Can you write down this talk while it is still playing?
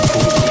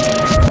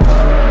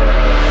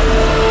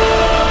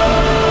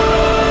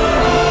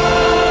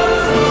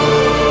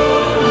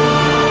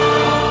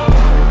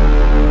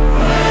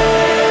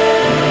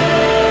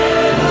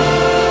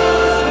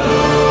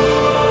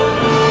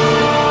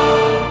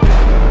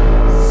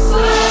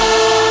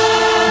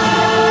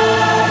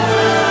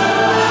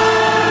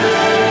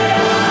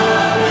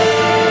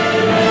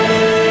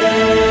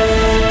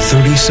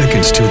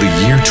seconds till the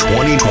year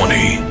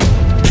 2020.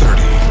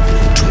 30,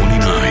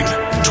 29,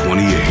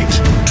 28,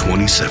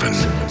 27,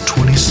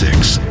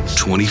 26,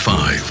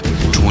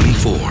 25,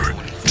 24,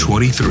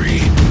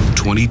 23,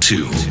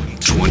 22,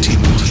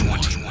 21.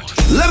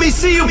 Let me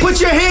see you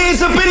put your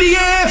hands up in the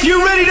air if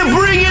you're ready to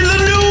bring in the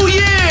new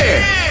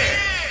year.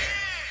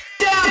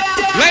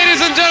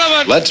 Ladies and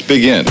gentlemen, let's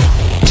begin.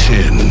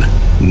 10,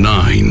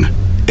 9,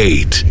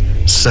 8,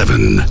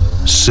 7,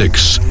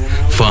 6,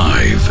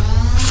 5,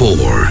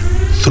 4,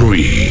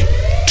 3,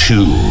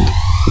 2,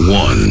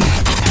 1.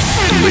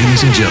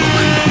 Ladies and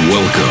gentlemen,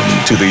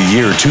 welcome to the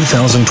year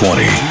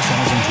 2020.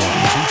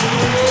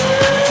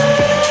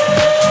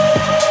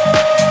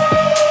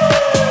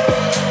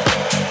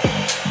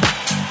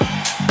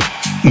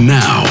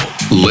 Now,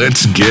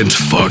 let's get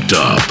fucked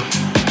up.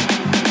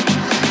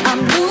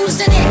 I'm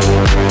losing it.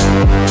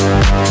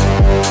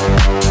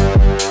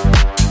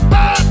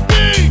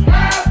 Happy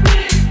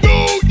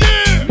New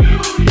Year.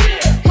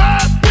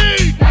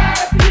 Happy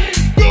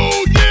New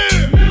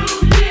Year.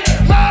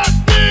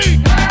 Happy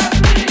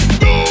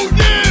New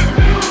Year.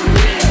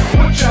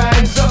 Put your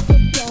hands up.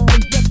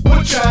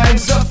 Put your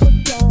hands up. Put your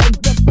hands up.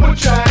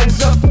 Put your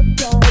hands up.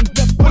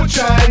 Put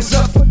your hands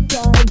up.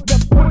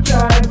 Put your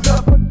hands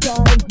up.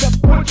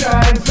 Put your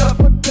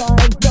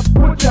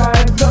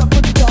hands up.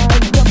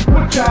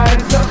 Put your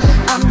hands up.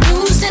 I'm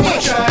losing it.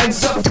 Put your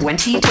hands up.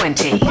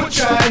 2020. Put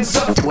your hands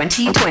up.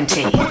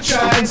 2020. Put your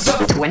hands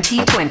up.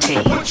 2020.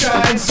 Put your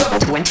hands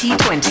up.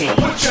 2020.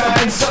 Put your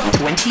hands up.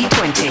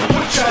 2020.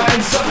 Put your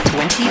hands up.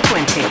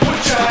 2020.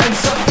 Put your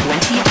hands up.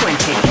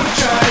 2020. Put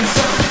your hands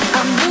up.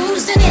 I'm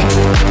losing it.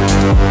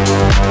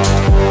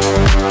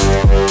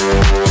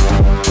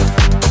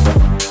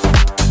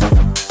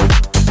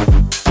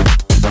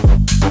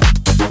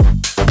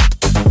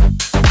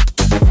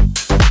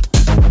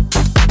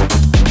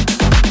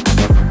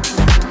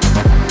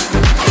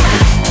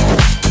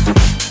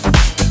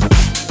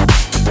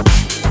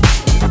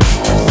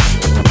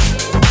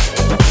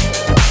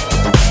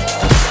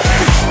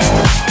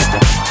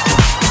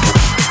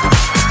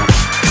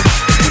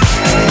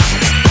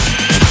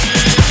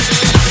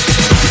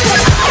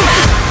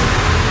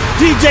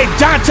 DJ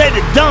Dante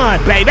the Don,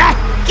 baby.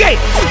 Yeah.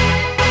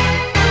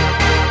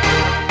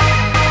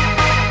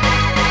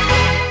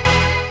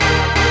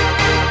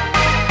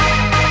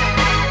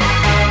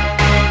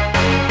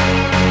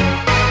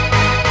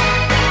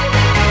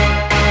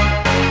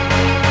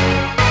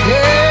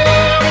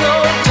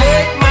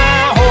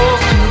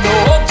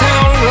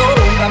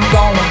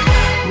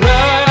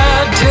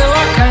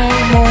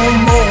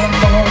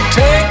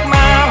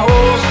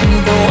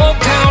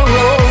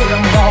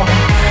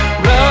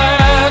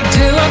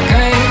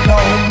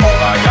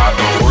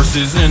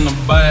 In the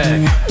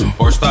bag,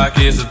 horse stock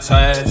is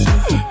attached.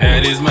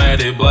 Head is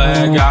matted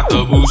black, got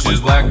the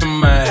bushes black to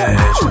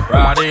match.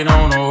 Riding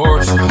on a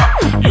horse,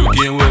 you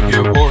can whip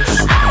your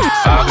Porsche.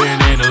 I've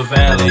been in the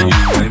valley,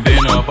 you ain't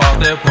been up off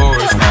that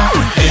porch. Now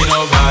ain't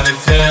nobody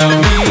tell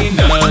me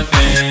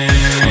nothing.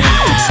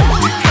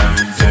 You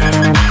can't tell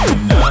me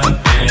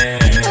nothing.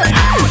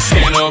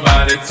 Ain't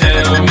nobody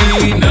tell me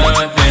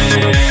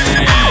nothing.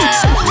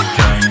 You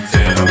can't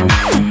tell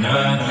me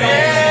nothing.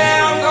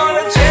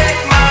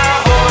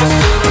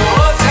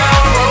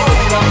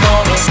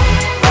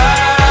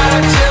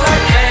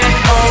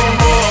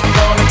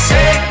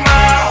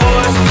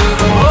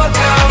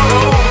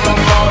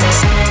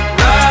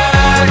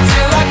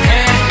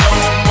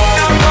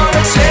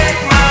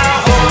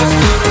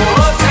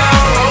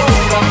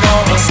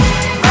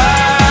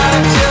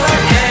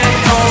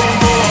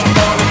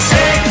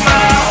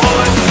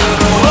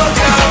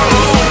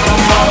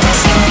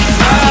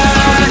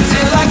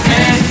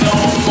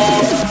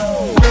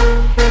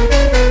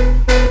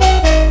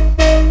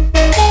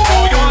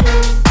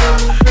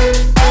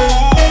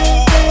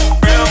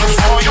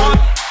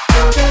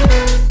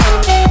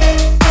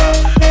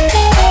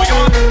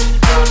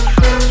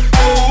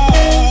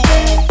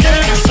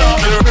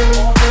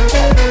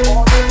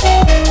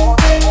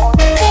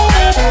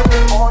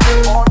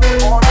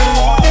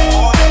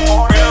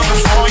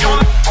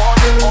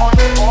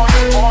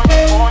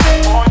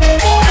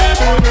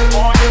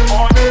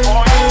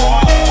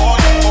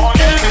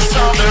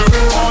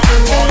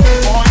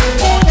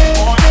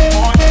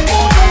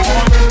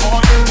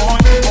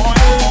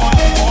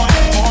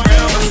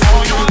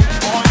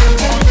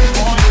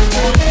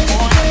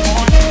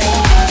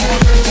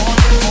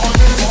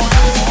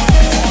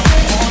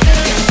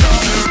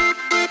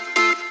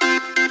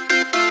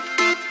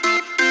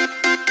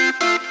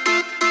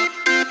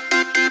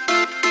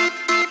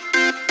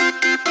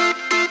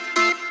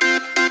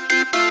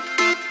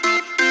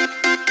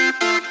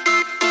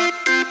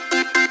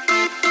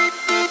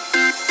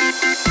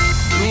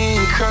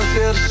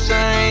 Feel the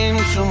same,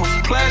 too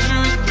much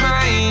pleasure is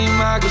pain.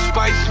 My girl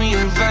spites me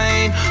in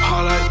vain.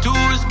 All I do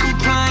is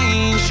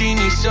complain. She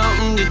needs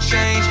something to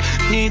change.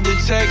 Need to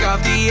take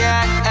off the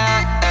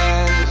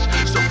ass.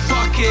 So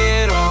fuck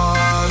it all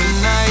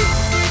tonight.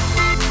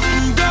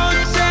 And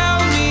don't tell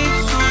me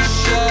to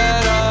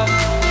shut up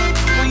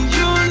when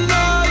you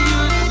know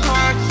you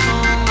talk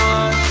too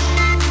much.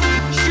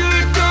 You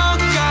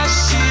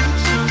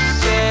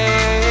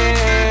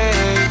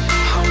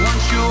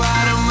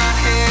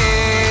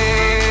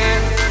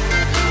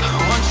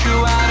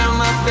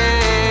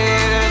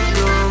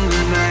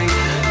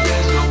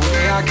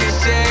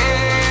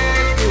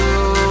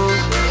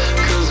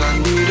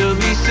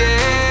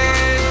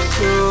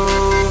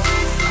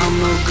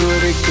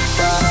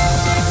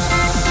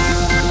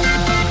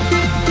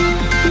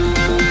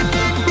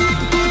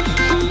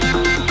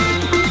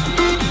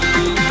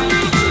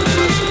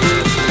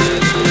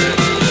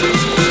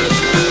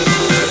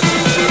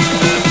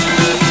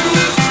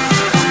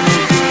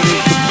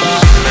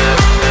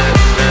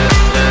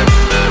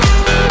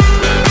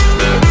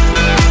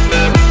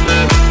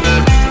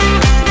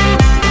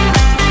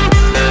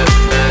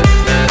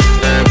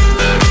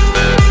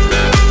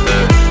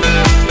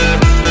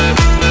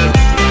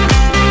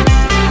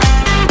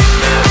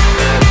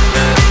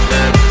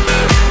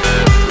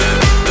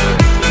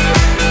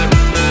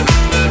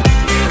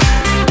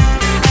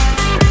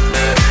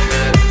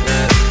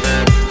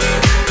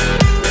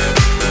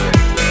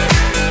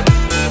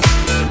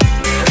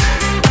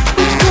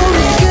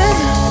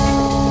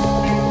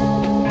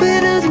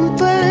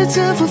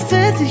time for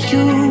feather,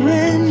 you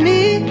and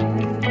me.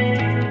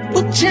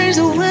 We'll change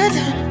the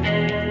weather,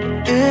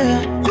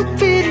 yeah. I'm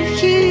feeling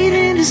heat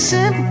in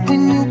December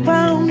when you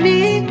found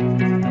me.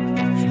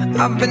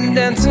 I've been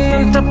dancing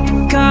on top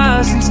of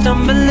cars and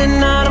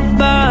stumbling out of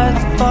bars.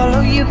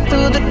 Follow you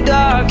through the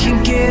dark,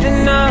 can't get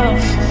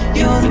enough.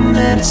 You're the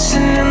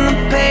medicine and the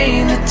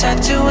pain, the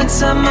tattoo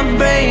inside my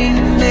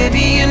brain.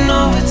 Baby, you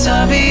know it's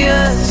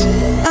obvious,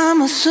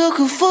 I'm a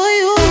sucker for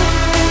you.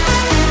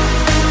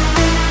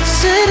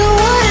 Say the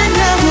word and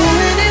never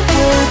when it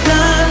will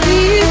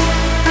blindly.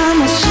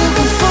 I'm a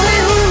sucker for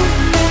you,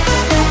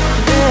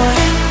 yeah.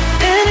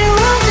 Any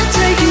road to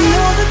take, you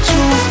know that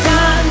you'll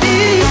find me.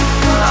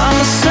 I'm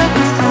a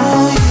sucker for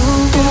you.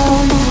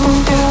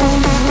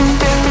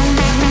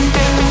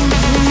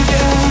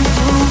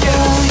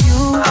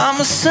 I'm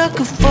a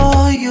sucker for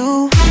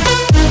you.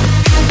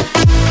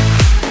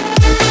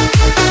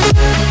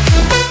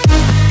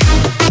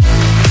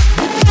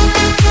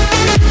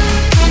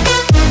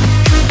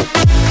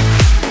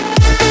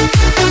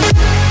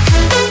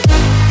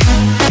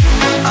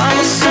 I'm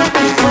a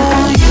sucker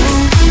for you.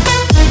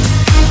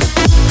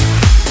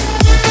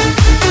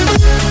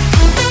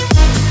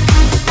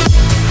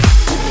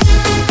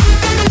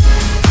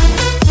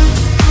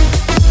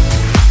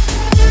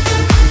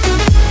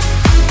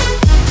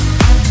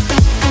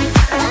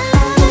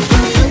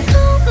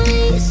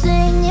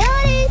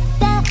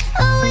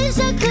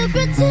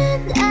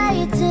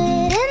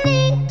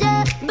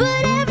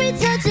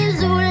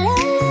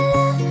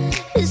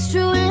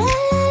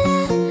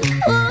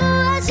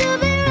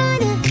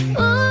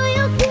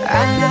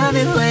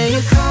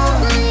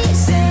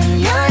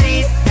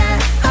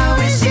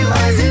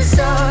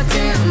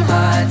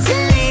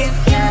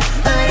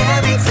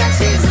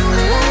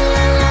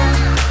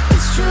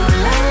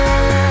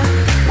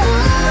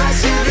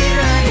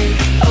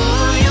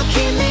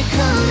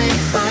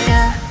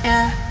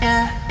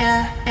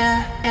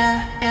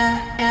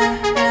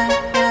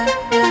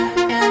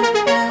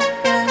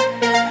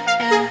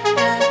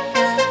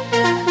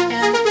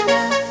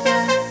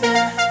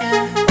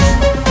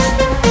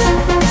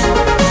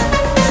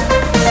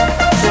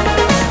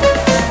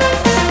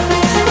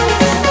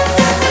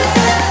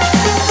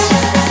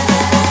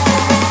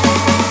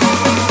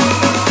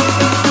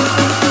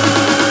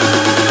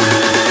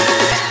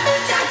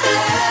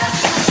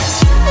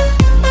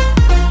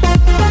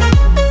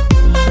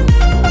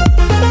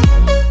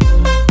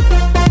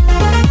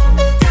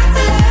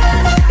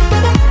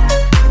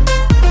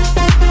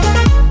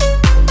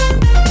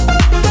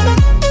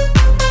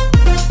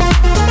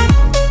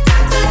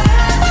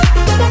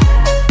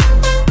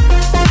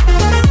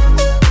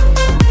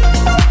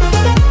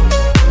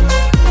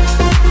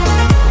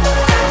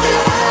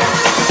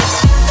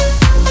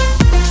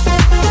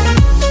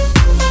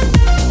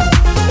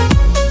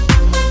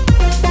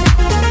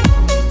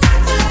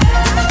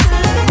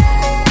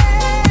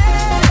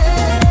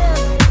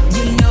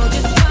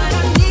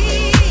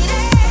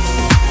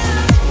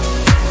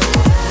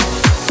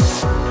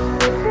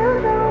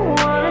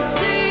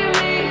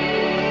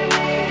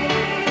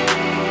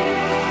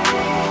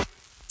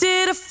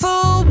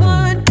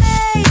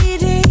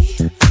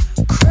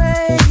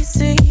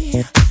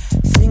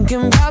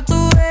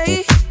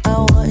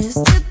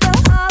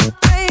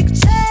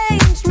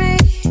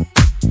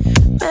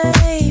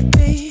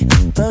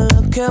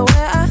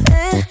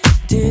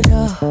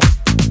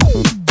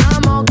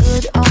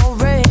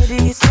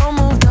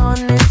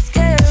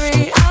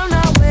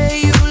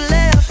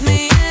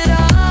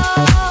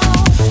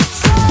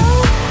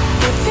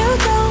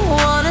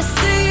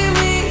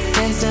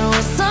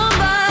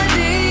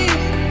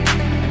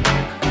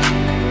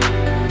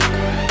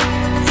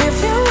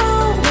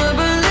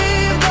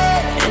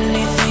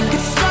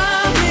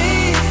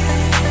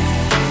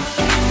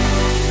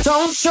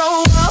 Don't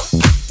show up,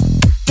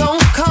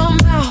 don't come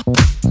out,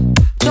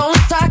 don't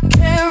stop.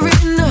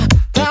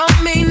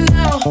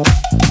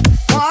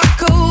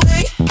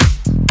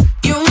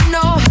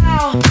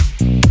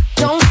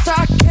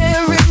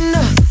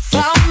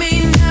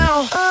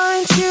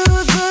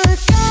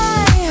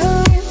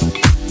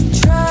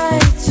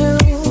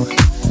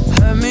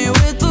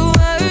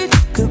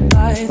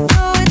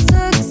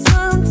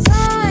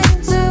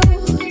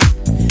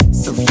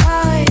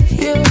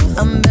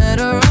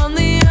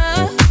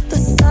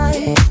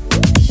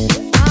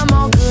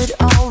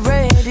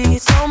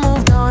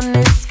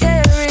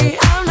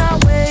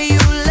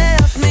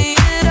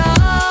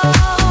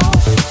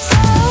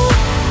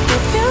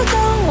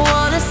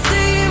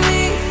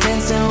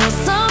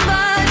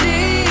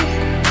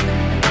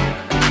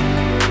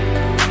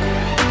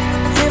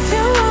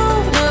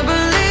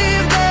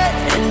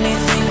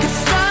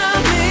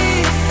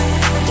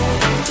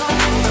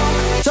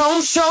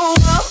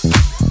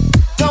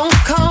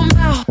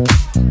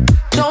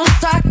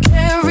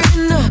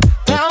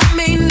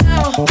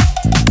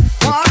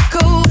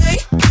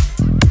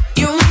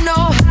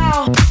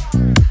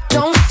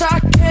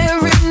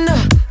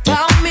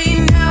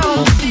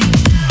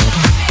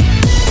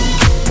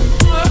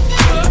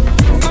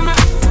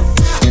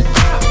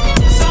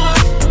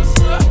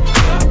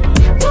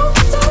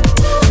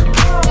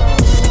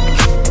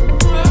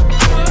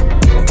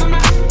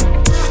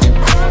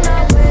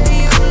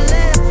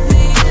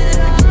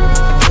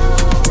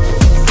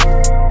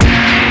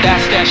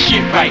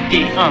 right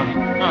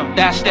there.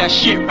 That's that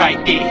shit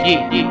right there.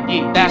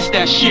 Yeah. That's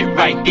that shit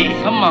right there.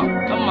 Come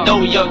on.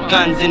 Throw your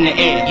guns in the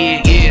air.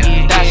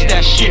 Yeah. That's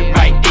that shit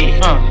right there.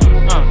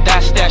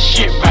 That's that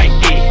shit right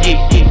there.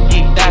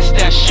 Yeah. That's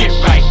that shit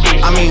right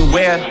there. I mean,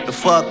 where the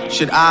fuck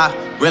should I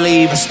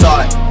really even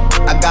start?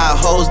 I got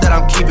hoes that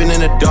I'm keeping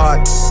in the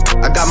dark.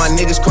 I got my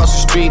niggas cross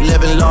the street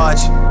living large.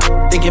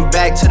 Thinking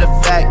back to the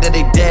fact that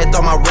they dead,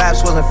 thought my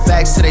raps wasn't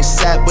facts till they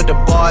sat with the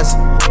bars.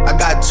 I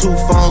got 2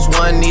 phones,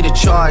 one need a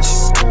charge.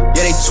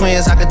 Yeah, they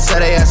twins, I could tell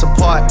they ass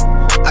apart.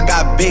 I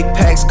got big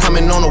packs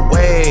coming on the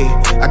way.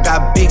 I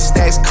got big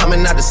stacks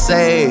coming out to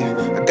save.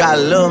 I got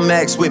Lil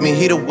Max with me,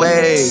 he the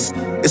wave.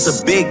 It's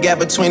a big gap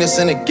between us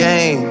in the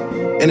game.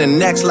 In the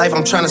next life,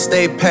 I'm trying to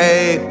stay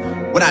paid.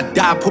 When I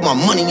die, put my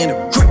money in the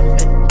grave.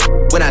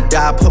 When I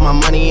die, put my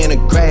money in the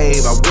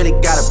grave. I really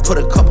gotta put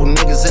a couple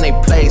niggas in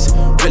their place.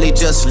 Really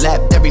just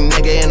lapped every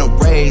nigga in a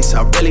race.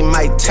 I really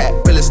might tap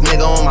realest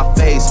nigga on my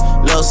face.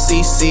 Lil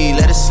CC,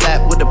 let it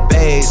slap with the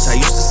bass. I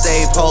used to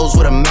save hoes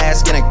with a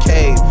mask in a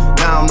cave.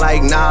 Now I'm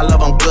like, nah,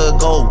 love, I'm good,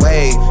 go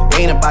away.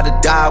 Ain't about to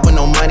die with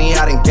no money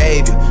I done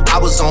gave you. I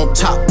was on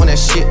top when that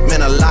shit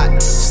meant a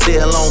lot.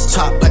 Still on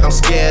top like I'm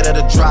scared of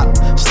the drop.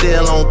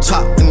 Still on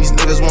top when these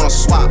niggas wanna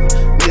swap.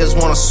 Niggas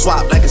wanna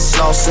swap like it's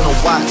lost in a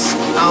watch.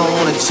 I don't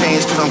wanna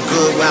change cause I'm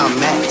good where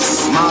I'm at.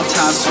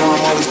 Malta, so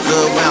I'm always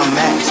good where I'm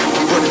at.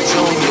 For the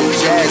Junior,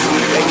 Jazzy,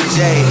 Baby J.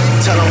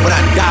 Tell them when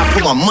I die,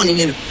 put my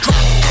money in the trunk.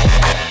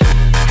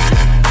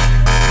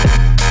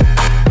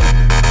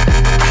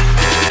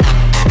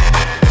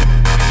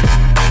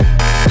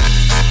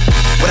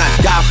 When I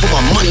die, put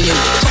my money in the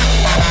trunk.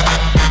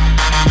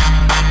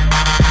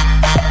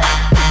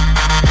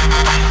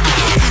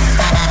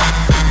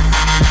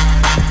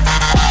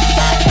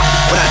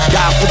 When I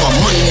die, put my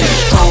money in the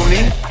trunk.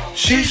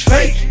 She's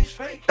fake.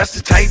 That's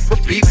the type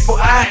of people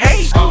I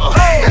hate.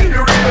 Hey, you the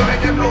real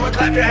and you know it,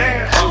 clap your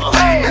hands.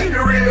 Hey, you the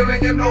real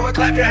and you know it,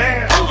 clap your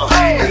hands.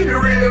 Hey, you the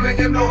real and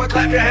you know it,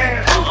 clap your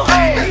hands.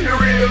 Hey, you the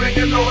real and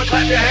you know it,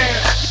 clap your hands.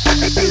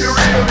 You the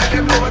real and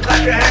you know it,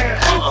 clap your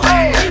hands.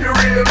 Hey, you the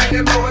real and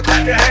you know it,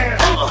 clap your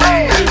hands. Hey,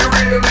 you the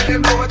real and you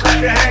know it,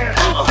 clap your hands.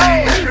 Hey,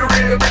 you the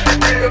real,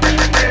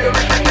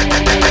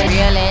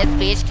 real ass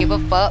bitch, give a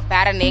fuck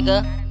about a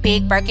nigga.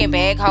 Big Birkin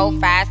bag,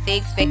 hold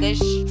 5-6 figures.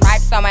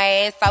 Stripes on my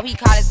ass, so he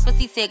call his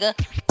pussy tigger.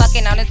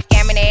 Fucking on a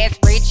scamming ass,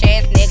 rich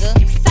ass nigga.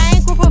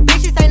 Same group of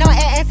bitches, ain't no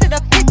ass to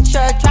the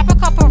picture. Drop a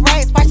couple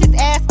rights, watch his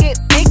ass get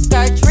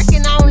bigger.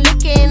 Tricking on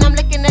licking, I'm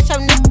looking at your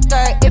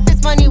nigga. If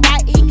it's money, why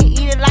he can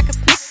eat it like a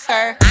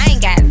snicker? I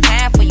ain't got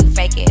time for you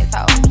fake ass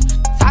hoes.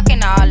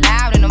 Talking all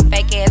loud in them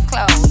fake ass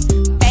clothes.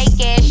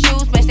 Fake ass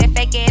shoes, match that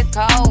fake ass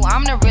coat.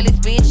 I'm the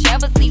realest bitch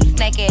ever see you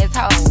snake ass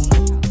hoes.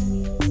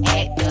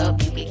 Act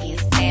up, you can get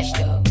snatched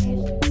up.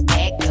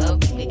 Act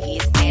up, you can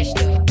get snatched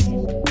up.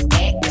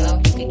 Act up,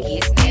 you can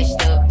get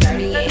snatched up.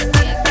 Dirty ass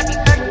ass,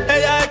 baby.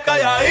 Ella es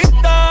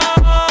calladita,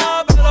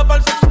 pero para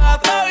el sexo es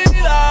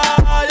atrevida.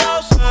 Yo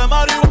sé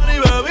marihuana y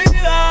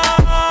bebida,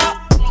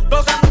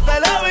 gozándose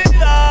la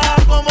vida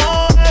como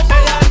es.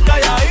 Ella es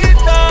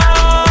calladita,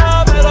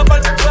 pero para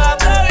el sexo es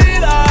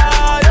atrevida.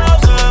 Yo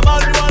sé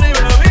marihuana y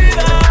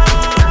bebida,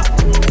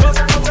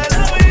 gozándose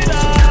la vida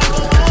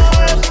como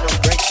es.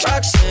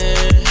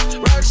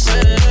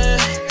 Roxanne,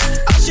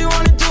 all she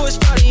wanna do is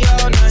party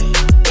all night.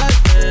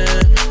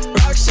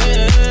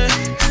 Roxanne,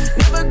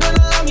 never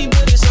gonna love me,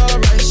 but it's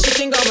alright. She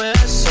think I'm an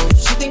asshole,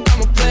 she think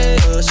I'm a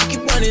player. She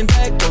keep running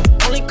back though,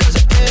 only cause I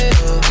pay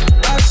her.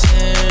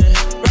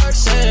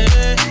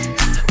 Roxanne,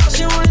 all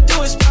she wanna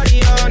do is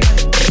party all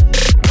night.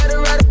 Let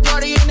her at a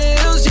party in the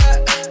hills, yeah.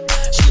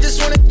 She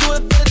just wanna do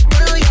it for the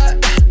thrill, yeah.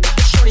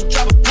 Shorty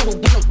drop a bubble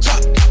with no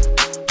top.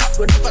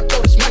 But if I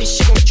throw this money,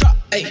 she gon' drop.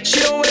 Ay, she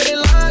don't wait in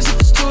lines if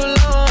it's too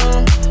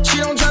long. She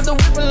don't drive the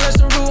whip unless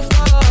the roof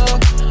fall.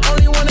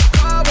 Only wanna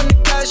call when the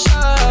cash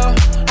out.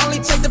 Only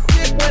take the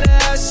pic when the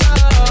ass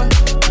out.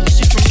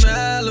 She from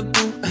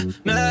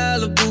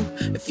Malibu.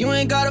 If you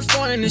ain't got a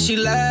foreign, then she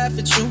laugh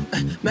at you.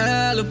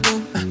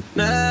 Malibu.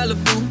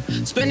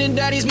 Spending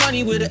daddy's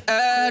money with an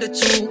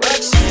attitude.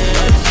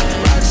 Roxanne,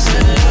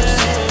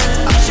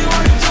 all she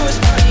wanna do is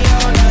party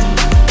all night.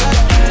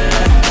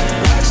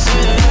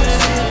 Roxanne,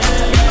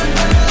 never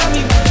gonna love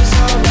me, but it's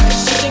alright.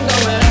 She think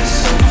I'm an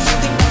asshole, she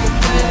think I'm a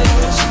player.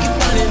 She keep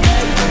running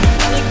back,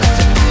 only cause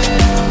I pay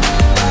her.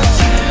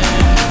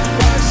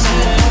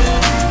 Roxanne,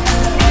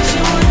 all she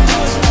wanna do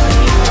is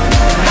party all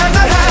night. Had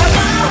to have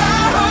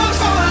high hopes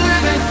for a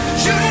living,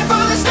 shooting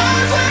for the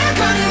stars when I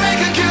couldn't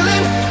make a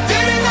killing.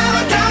 Didn't have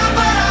a dime,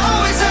 but I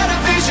always had a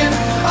vision.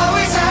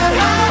 Always had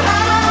high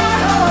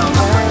hopes.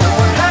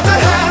 Had to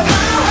have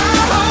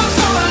high hopes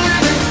for a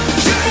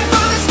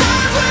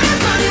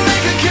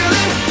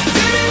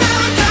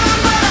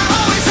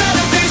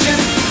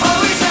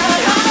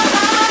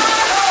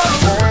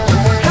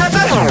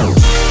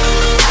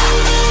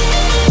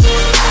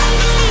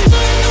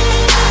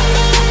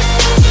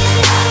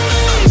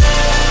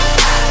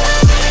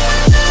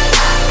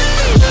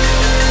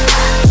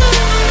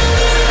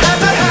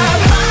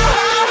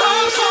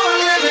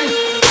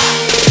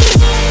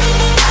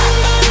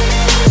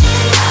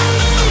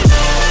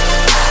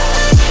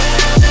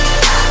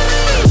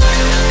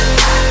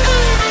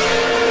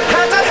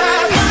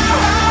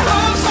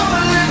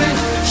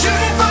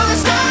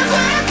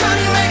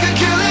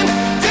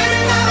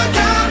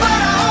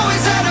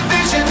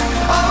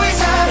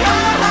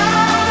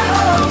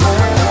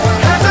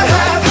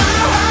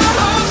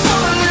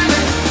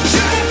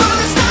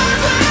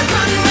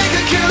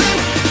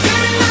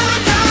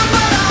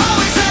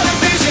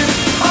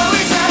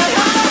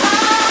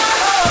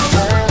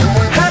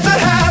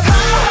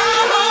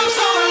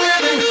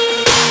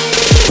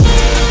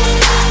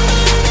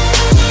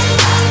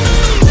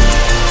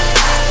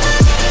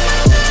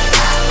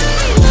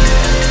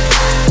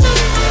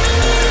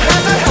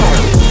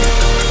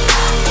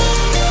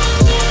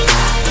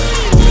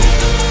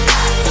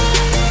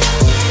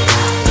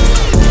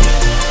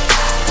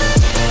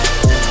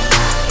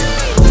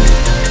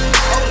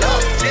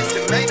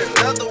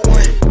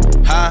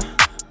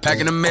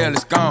Packing the mail,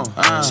 it's gone.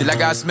 She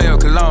like I smell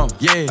cologne.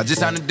 Yeah, I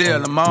just signed a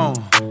deal, I'm on.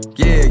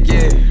 Yeah.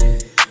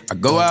 I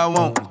go where I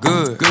want,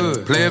 good.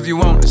 Play if you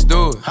want, let's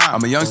do it.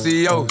 I'm a young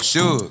CEO,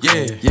 sure.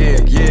 Yeah.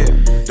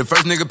 The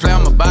first nigga play,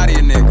 I'ma body a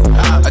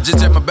nigga. I just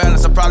check my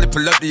balance, I probably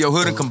pull up to your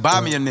hood and come buy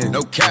me a nigga.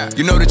 No cap.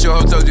 You know that your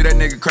hoe told you that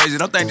nigga crazy.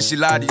 Don't think that she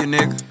lied to you,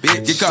 nigga.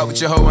 Bitch. Get caught with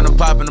your hoe when I'm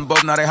popping them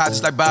both. Now they hot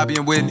just like Bobby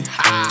and Whitney.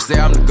 Say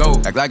I'm the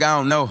GOAT, act like I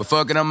don't know. But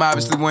fuck it, I'm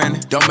obviously winning.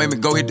 Don't make me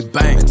go hit the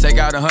bank and take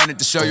out 100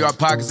 to show you our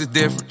pockets is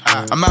different.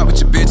 I'm out with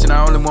your bitch and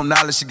I only want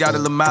knowledge. She got a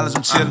little mileage,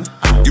 I'm chillin'.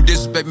 You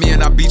disrespect me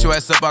and I beat your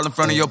ass up all in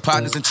front of your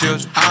partners and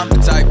children. I'm the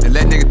type that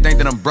let niggas think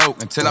that I'm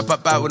broke until I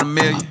pop out with $1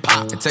 million.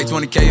 And take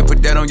 20K and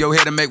put that on your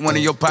head and make one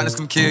of your partners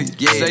come kill you.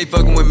 Yeah. Say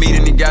fucking with me,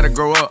 then he gotta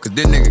grow up, cause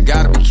this nigga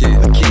gotta be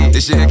killed.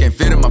 This shit here can't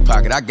fit in my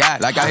pocket, I got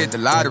it, like I hit the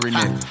lottery,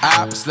 nigga.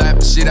 I slap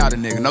the shit out of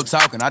nigga, no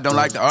talking, I don't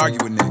like to argue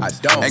with niggas. I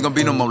don't. Ain't gonna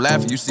be no more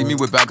laughing, you see me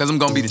whip out, cause I'm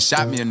gonna be the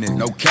shot me a nigga.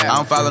 No cap. I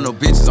don't follow no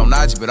bitches on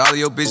IG, but all of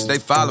your bitches, they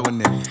following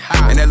nigga.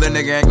 And that little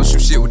nigga ain't gon'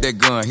 shoot shit with that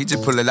gun, he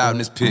just pull it out in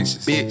his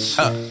pictures. Bitch.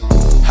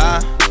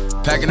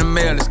 Packing the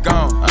mail, it's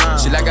gone.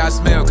 She like I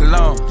smell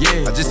cologne.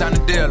 Yeah, I just signed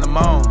a deal, I'm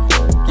on.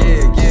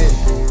 Yeah.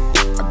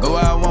 I go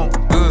where I want,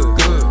 good.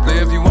 Play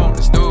if you want,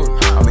 let's do it.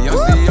 I'm a young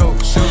CEO,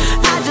 sure.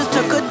 I just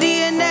took a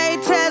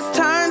DNA test,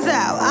 turns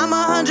out I'm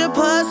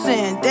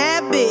 100%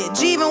 that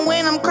bitch. Even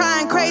when I'm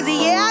crying crazy,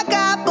 yeah, I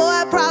got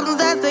boy problems,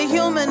 that's the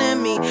human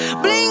in me.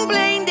 Bling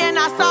bling, then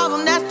I solve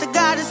them, that's the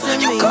goddess in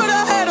me. You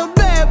could've had a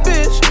bad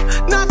bitch,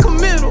 not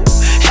committal.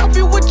 Help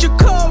you with your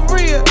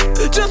career,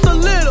 just a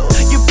little.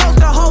 You supposed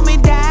to hold me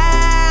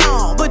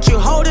down, but you're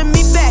holding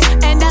me back,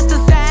 and that's the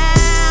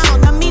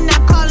sound of me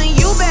not calling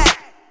you back.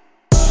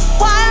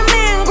 Why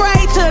men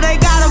great till they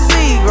gotta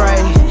be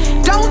great?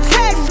 Don't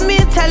text me,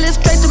 tell it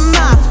straight to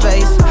my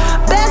face.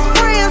 Best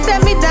friend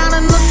set me down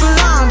in the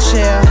salon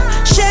chair.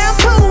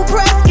 Shampoo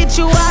press, get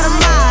you out of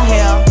my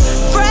hair.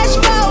 Fresh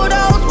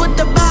photos with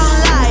the bomb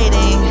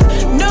lighting.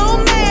 New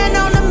man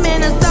on the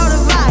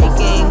Minnesota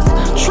Vikings.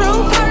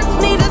 True hurts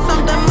needed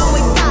something more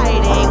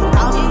exciting.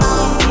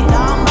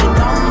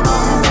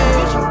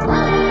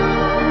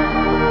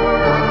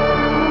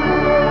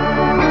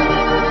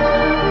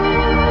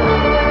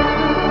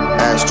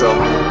 Astro.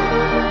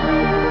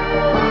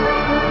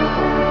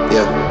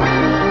 Yeah.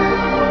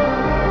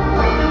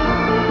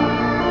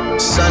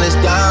 Sun is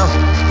down,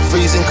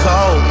 freezing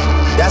cold.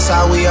 That's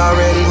how we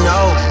already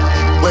know.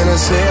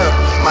 Winter's here.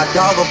 My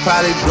dog will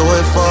probably do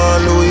it for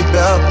Louis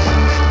Bell.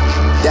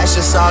 That's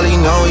just all he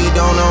know. He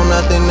don't know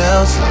nothing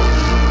else.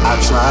 I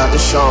tried to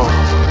show him.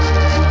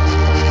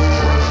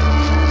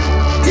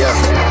 Yeah.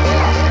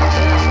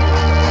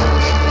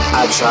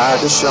 I tried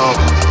to show him.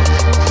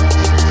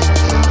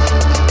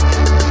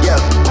 Yeah.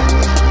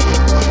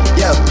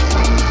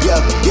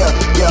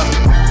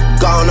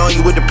 Gone on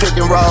you with the pick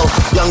and roll.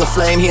 Younger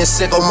flame, he in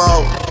sicko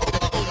mode.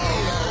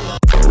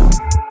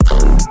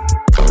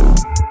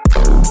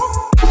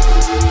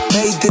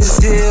 Made this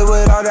deal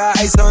with all the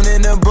ice on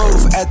in the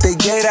booth. At the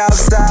gate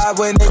outside,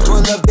 when they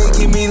pull up, they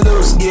keep me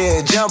loose.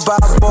 Yeah, jump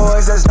out,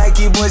 boys, that's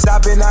Nike boys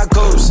hopping our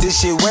coast.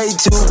 This shit way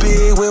too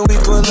big, when we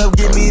pull up,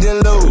 give me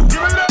the loot.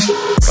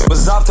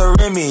 Was off the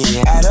Remy,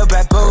 had up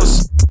at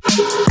Boost.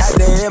 Had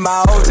to hit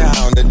my old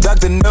town to duck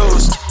the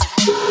news.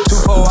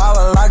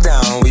 24-hour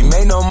lockdown, we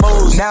made no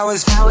moves. Now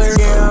it's 4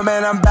 a.m.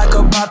 and I'm back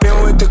up popping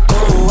with the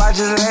crew. I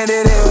just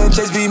landed in,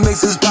 Chase B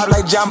mixes pop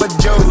like Jamba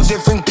Joe's.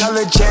 Different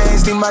color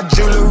chains, think my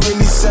jeweler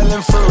really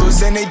selling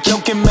fruits. And they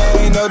joking,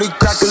 man, know the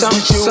crackers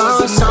with you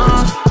was a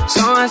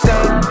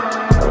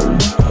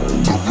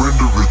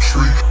Surrender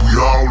retreat, we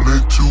all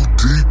in too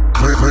deep.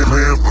 Playing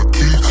for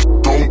keeps,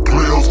 don't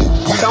play us for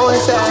weeks.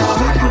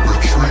 Surrender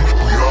retreat,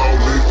 we all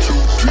in too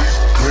deep.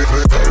 Playing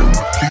for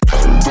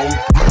keeps, don't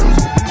play us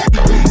for weeks.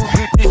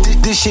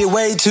 This shit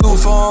way too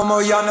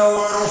formal, y'all know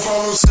what I'm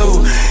follow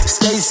suit.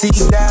 Stacy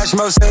Dash,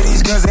 most of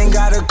these girls ain't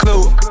got a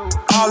clue.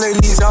 All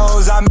of these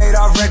hoes I made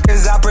off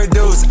records I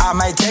produce. I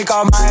might take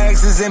all my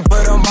exes and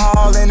put them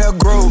all in a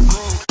group.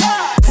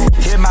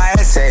 Hit my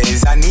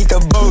essays, I need the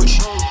booch.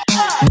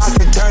 About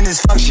to turn this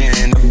function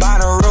into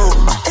Bonnaroo.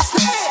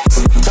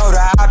 Told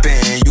her hop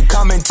in, you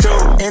coming too.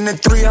 In the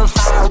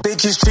 305,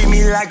 bitches treat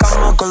me like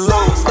I'm Uncle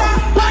Luke.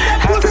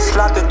 Had to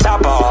slap the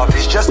top off,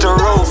 it's just a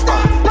roof.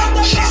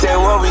 She said,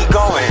 where we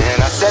going?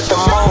 And I said the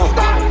moon.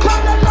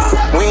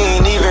 We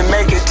ain't even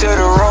make it to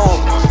the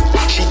room.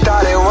 She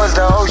thought it was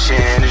the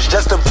ocean, it's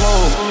just a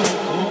plume.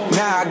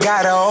 Now I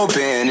gotta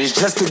open, it's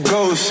just a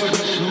ghost.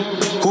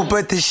 Who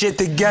put this shit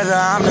together?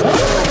 I'm the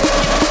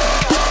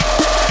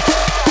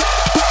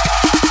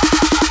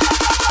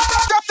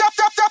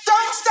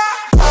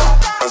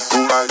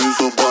I use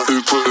a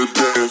body for the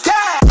dance.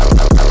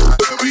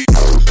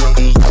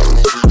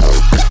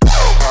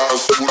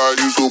 I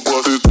use a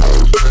body.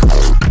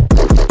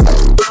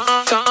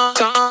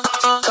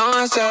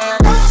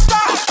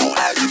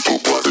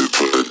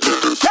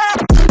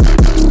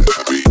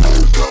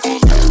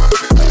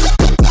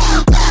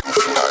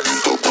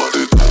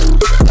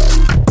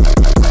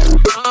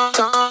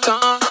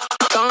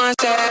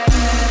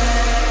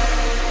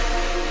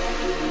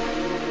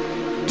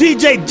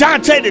 DJ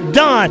Dante the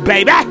Don,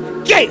 baby.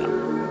 Yeah.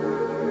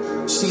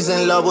 She's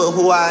in love with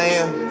who I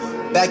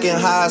am. Back in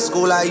high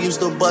school, I used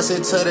to bust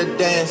it to the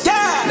dance.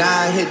 Yeah.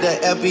 Now I hit the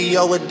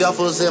FBO with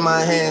duffels in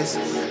my hands.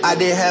 I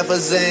did half a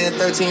Zan,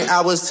 13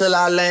 hours till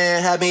I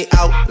land. Had me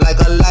out like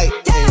a light,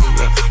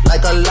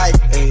 like a light,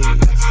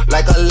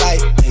 like a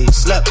light.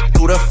 Slept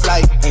through the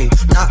flight,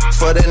 not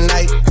for the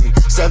night.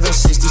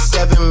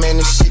 767, man,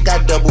 this shit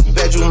got double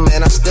bedroom,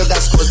 man. I still got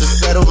scores to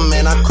settle,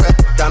 man. I crept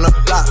down the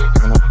block,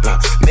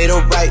 made a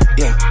right,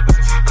 yeah.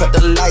 Cut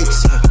the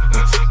lights, yeah.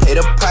 Pay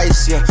the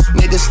price, yeah.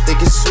 Niggas think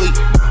it's sweet,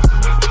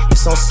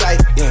 it's on sight,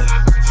 yeah.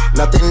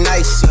 Nothing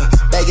nice, yeah.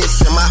 Baggage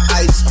in my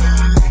ice,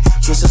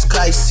 Jesus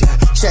Christ, yeah.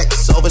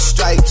 Checks over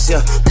stripes,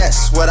 yeah.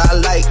 That's what I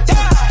like,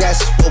 yeah.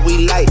 That's what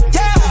we like.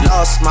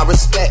 Lost my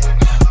respect,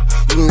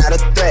 you not a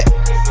threat.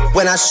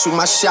 When I shoot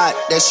my shot,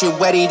 that shit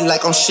wetty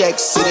like on Shaq.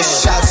 See the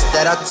shots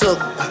that I took,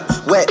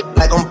 wet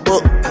like on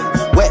Book,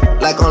 wet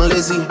like on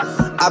Lizzie.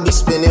 I be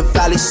spinning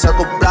valley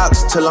circle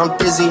blocks till I'm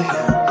dizzy.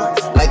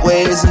 Like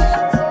where is he?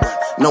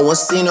 No one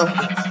seen him.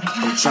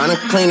 I'm tryna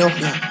clean him.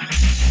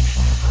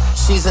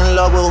 She's in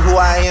love with who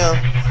I am.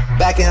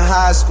 Back in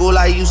high school,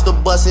 I used to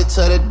bust it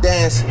to the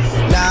dance.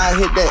 Now I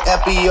hit the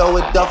FBO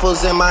with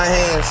duffels in my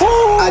hands.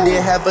 Woo! I did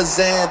half a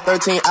Zan,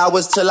 13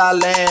 hours till I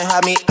land.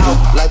 Had me out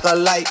like a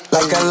light,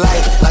 like a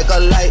light, like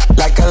a light,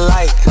 like a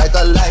light, like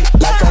a light,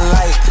 like a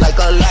light, like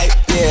a light.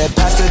 Yeah,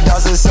 Pastor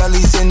Dawson Sully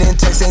sending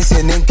texts, ain't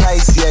sending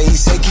kites. Yeah, he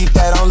say keep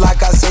that on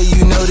like I say,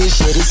 you know this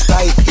shit is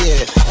tight.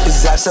 Yeah,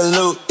 it's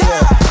absolute.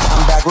 Yeah,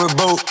 I'm back with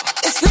Boot.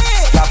 It's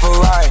lit. Got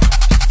Ferrari.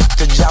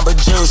 The Jamba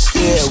Juice,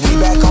 yeah, we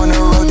back on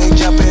the road, they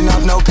jumping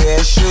off no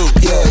parachute,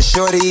 yeah,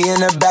 shorty in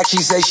the back,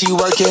 she say she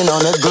working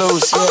on the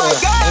glues, yeah,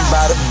 ain't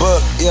by the book,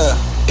 yeah,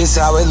 it's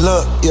how it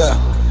look, yeah,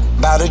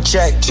 bout to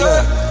check,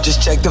 yeah, just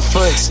check the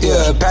foots,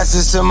 yeah, pass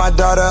this to my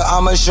daughter,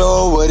 I'ma show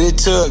her what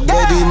it took,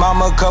 baby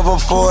mama cover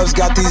Forbes,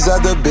 got these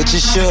other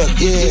bitches shook,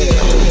 yeah.